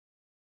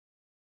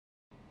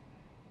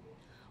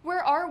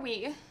Where are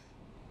we?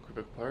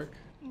 Quebec Park?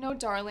 No,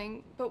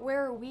 darling, but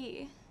where are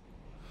we?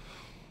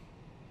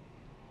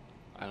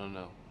 I don't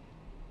know.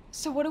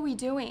 So what are we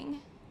doing?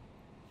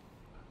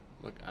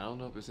 Look, I don't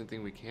know if there's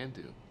anything we can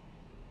do.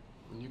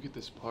 When you get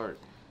this part...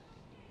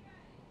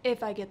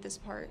 If I get this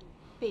part,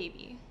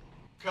 baby.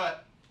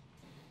 Cut!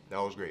 That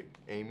was great.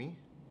 Amy,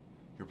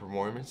 your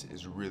performance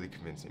is really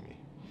convincing me.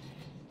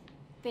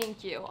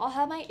 Thank you. I'll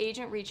have my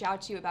agent reach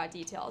out to you about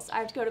details. I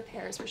have to go to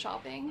Paris for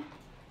shopping.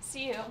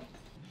 See you.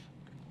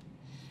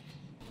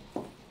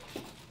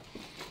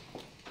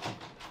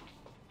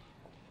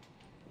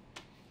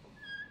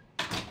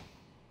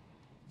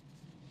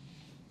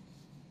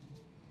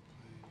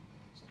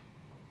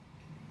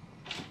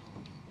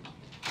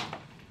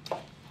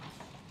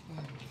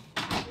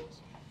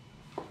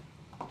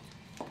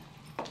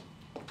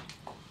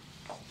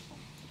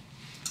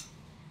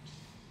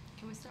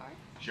 Can we start?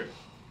 Sure.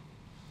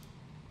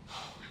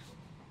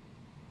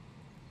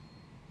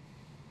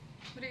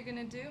 What are you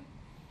gonna do?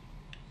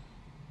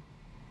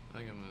 I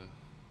think I'm gonna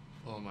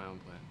follow my own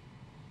plan.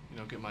 You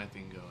know, get my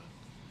thing going.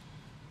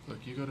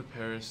 Look, you go to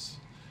Paris,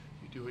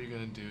 you do what you're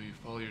gonna do, you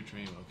follow your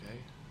dream, okay?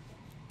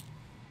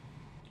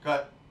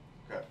 Cut.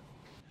 Cut.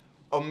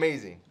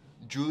 Amazing.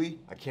 Julie,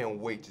 I can't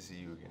wait to see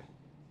you again.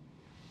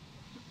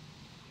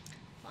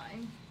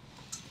 Fine.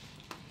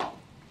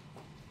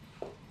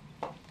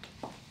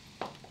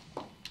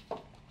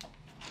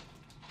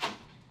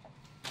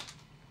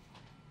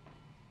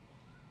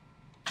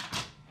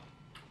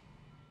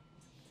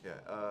 Yeah,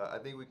 I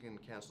think we can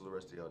cancel the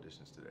rest of the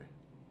auditions today.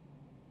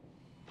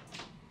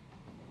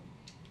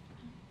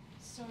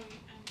 Sorry,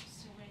 I'm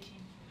still waiting.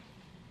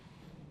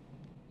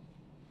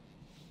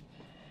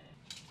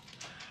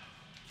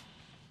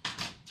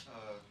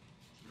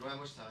 We don't have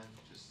much time,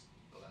 just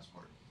the last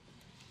part.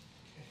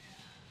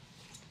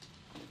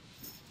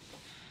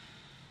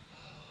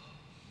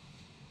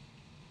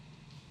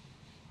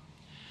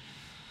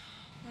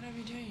 What are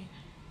we doing?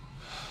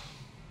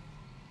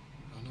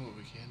 I don't know what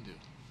we can do.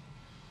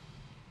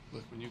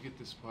 Look, when you get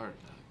this part...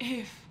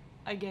 If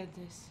I get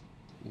this.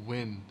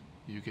 When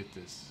you get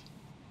this.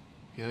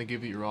 You gotta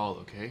give it your all,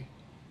 okay?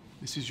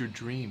 This is your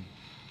dream.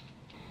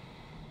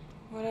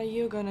 What are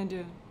you gonna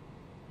do?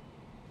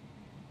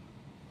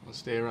 I'll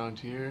stay around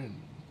here and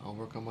I'll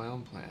work on my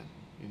own plan,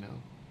 you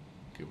know?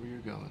 Get where you're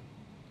going.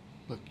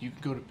 Look, you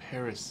can go to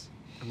Paris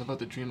and live out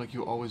the dream like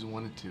you always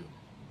wanted to.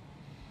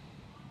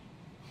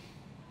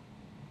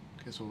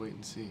 Guess we'll wait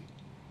and see.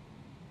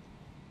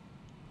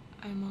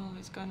 I'm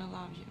always gonna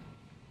love you.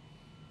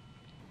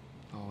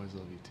 I always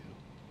love you too.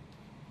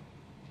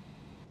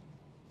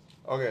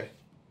 Okay,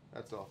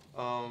 that's all.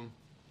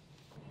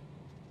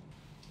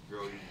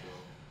 Girl, you can go.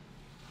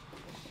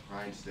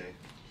 Ryan, stay.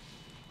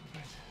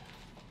 Right.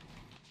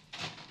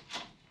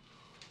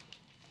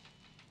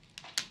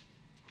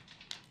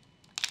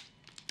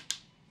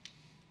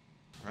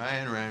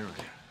 Ryan.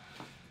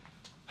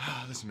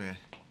 Listen, man,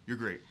 you're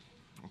great,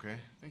 okay?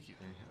 Thank you.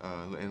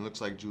 And it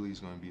looks like Julie's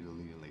gonna be the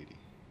leading lady.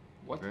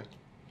 What? Okay?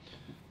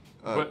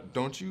 But-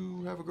 Don't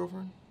you have a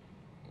girlfriend?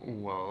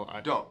 Well,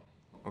 I... Don't.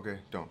 Okay,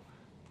 don't.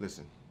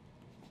 Listen.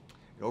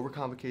 It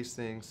overcomplicates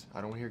things.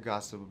 I don't want to hear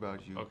gossip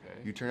about you.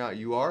 Okay.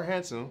 You are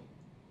handsome.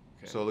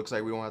 Okay. So it looks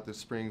like we won't have to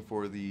spring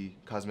for the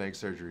cosmetic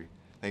surgery.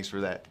 Thanks for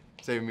that.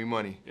 Saving me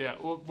money. Yeah,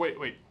 well, wait.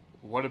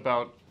 What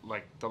about,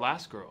 like, the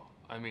last girl?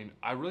 I mean,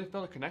 I really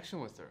felt a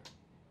connection with her.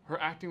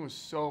 Her acting was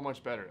so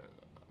much better,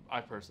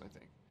 I personally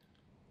think.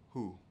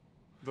 Who?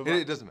 The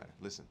It doesn't matter.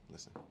 Listen.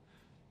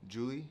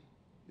 Julie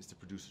is the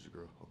producer's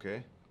girl,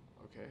 okay?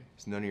 Okay.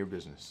 It's none of your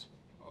business.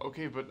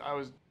 Okay, but I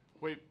was...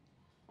 Wait.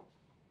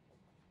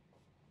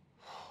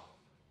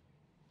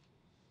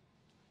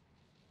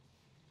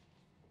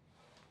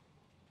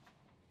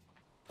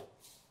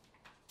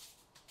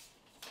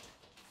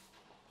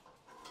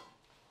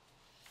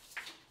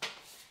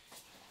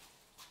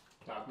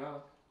 Knock,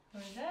 knock.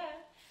 Who's there?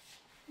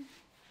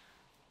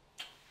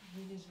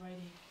 It is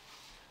ready.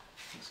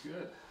 Looks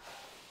good.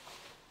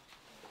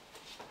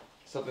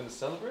 Something to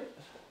celebrate?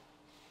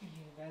 You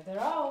got the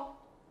role,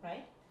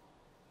 right?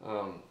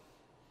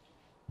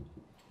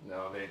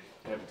 No, they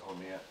haven't told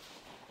me yet.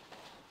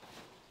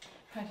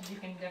 But you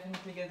can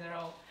definitely get the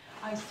role.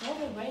 I saw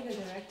the way the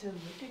director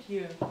looked at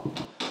you.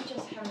 You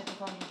just haven't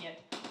performed it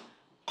yet.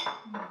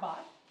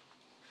 But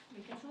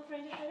we can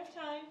celebrate ahead of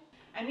time.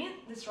 I mean,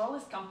 this role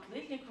is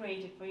completely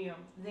created for you.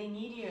 They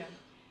need you.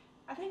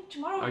 I think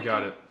tomorrow I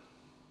got it.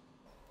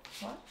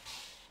 What?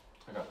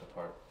 I got the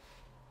part.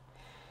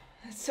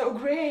 That's so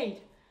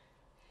great.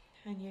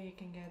 I knew you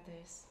can get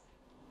this.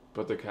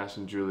 But they're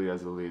casting Julie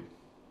as the lead.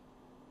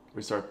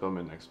 We start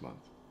filming next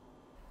month.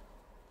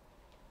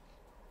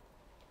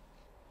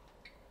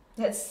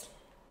 That's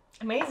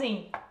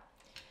amazing.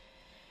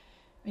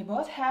 We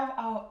both have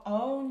our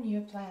own new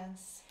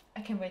plans.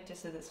 I can't wait to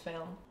see this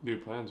film. New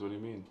plans? What do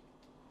you mean?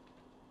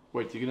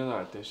 Wait, do you get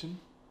another audition?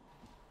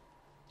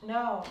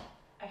 No,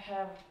 I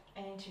have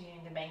an interview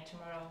in the bank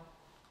tomorrow.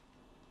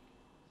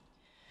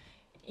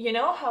 You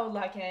know how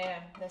lucky I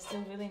am. They're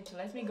still willing to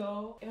let me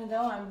go, even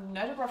though I'm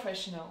not a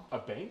professional. A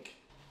bank?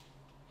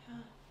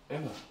 Yeah.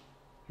 Emma,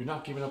 you're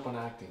not giving up on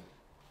acting.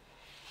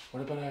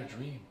 What about our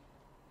dream?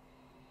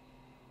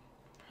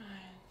 Brian.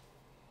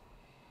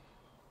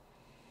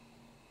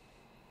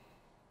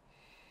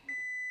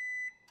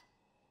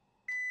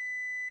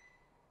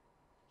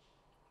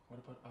 What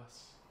about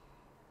us?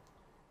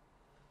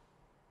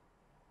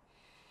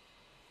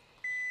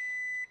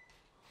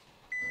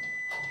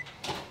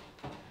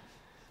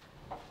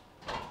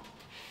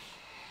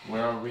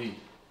 Where are we?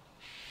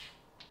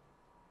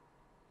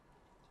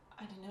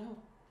 I don't know.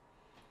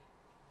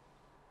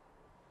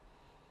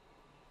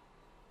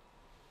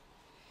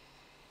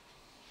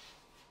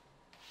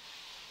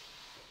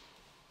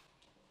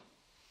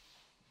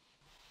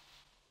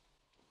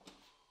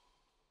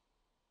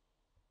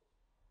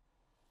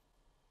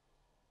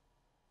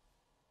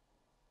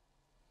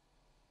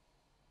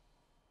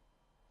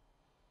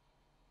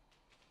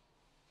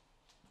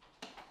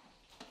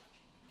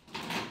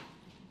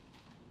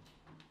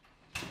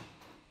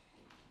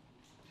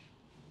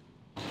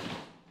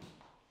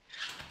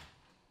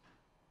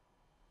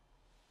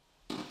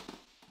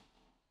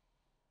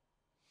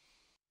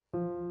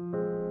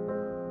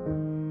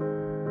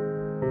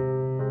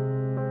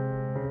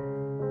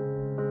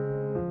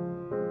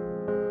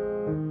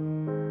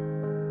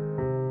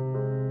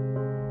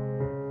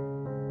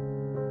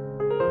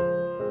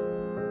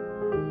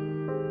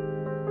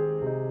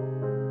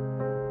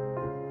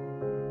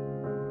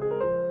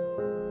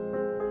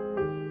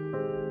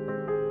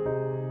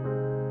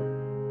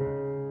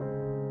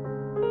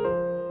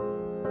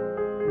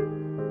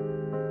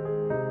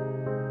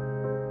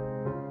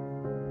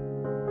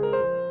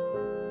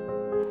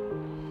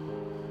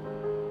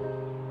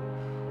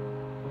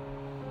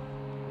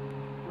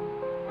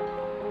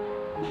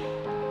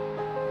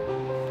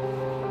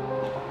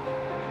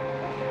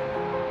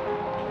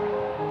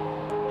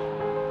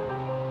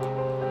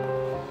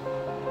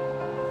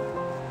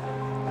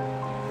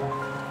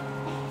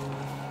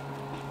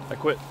 I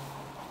quit.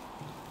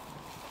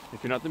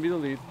 If you're not gonna be the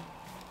lead,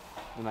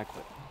 then I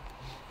quit.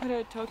 What are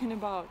you talking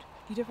about?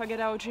 Did you forget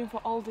our dream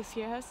for all these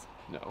years?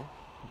 No,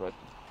 but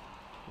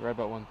you're right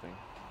about one thing.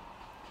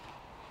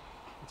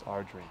 It's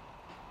our dream.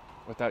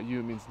 Without you,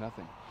 it means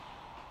nothing.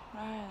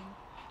 Ryan,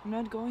 I'm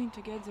not going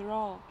to get the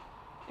role.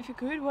 If you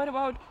could, what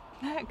about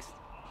next?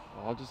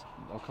 Well,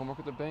 I'll come work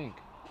at the bank.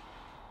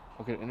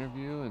 I'll get an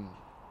interview and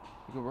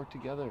we can work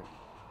together.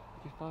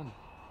 It'll be fun.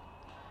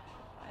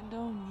 I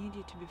don't need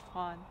it to be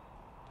fun.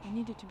 I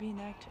need it to be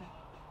an actor.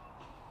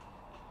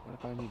 What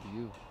if I need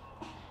you?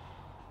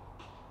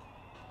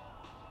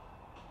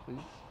 Please?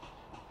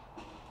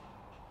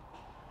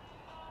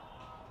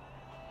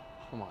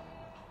 Come on, Amy.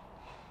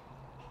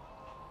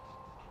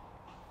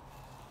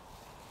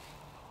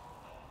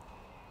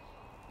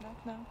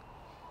 Knock, knock.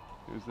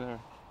 Who's there?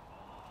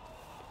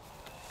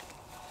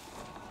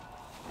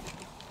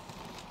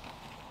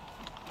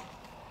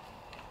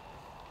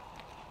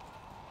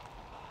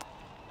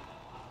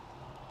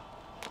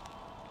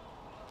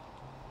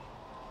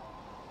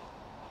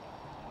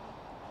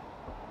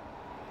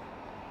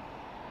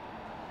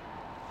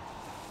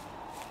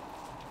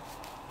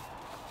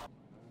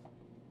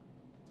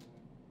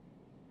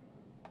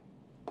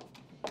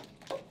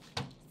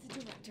 Is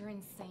the director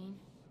insane?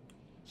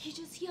 He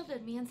just yelled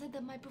at me and said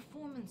that my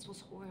performance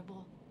was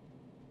horrible.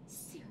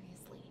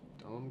 Seriously.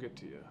 Don't let him get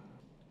to you.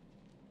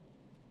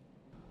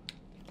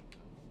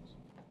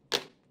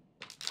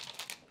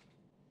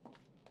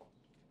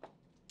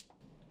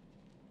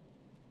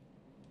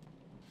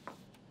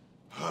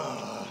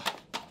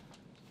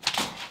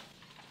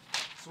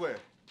 Swear.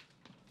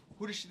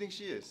 Who does she think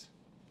she is?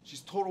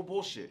 She's total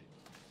bullshit.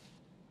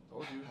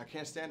 Told you. I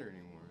can't stand her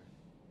anymore.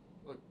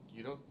 Look,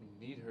 you don't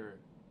need her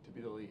to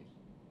be the lead.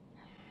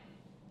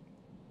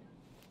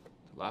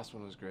 The last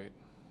one was great.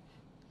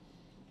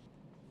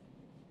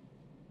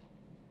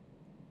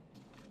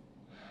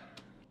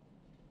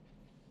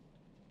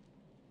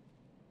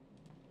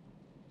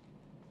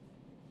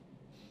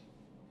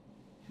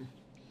 Yeah.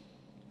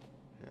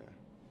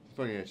 It's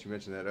funny that you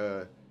mentioned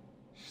that.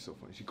 She's so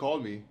funny. She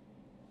called me,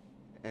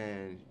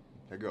 and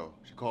that girl,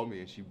 she called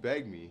me and she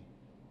begged me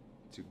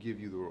to give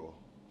you the role.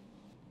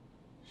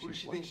 Who does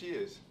she think she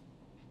is?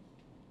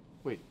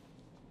 Wait,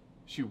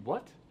 she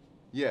what?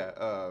 Yeah,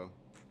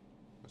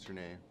 what's her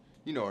name?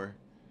 You know her.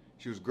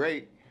 She was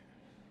great,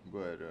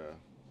 but,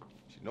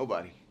 she's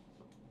nobody.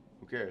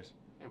 Who cares?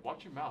 Hey,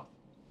 watch your mouth.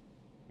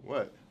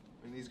 What?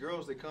 I mean, these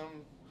girls, they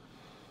come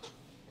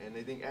and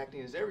they think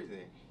acting is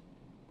everything.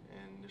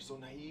 And they're so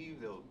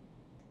naive, they'll...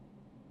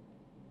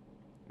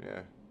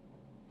 Yeah.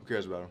 Who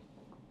cares about them?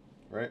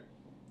 Right?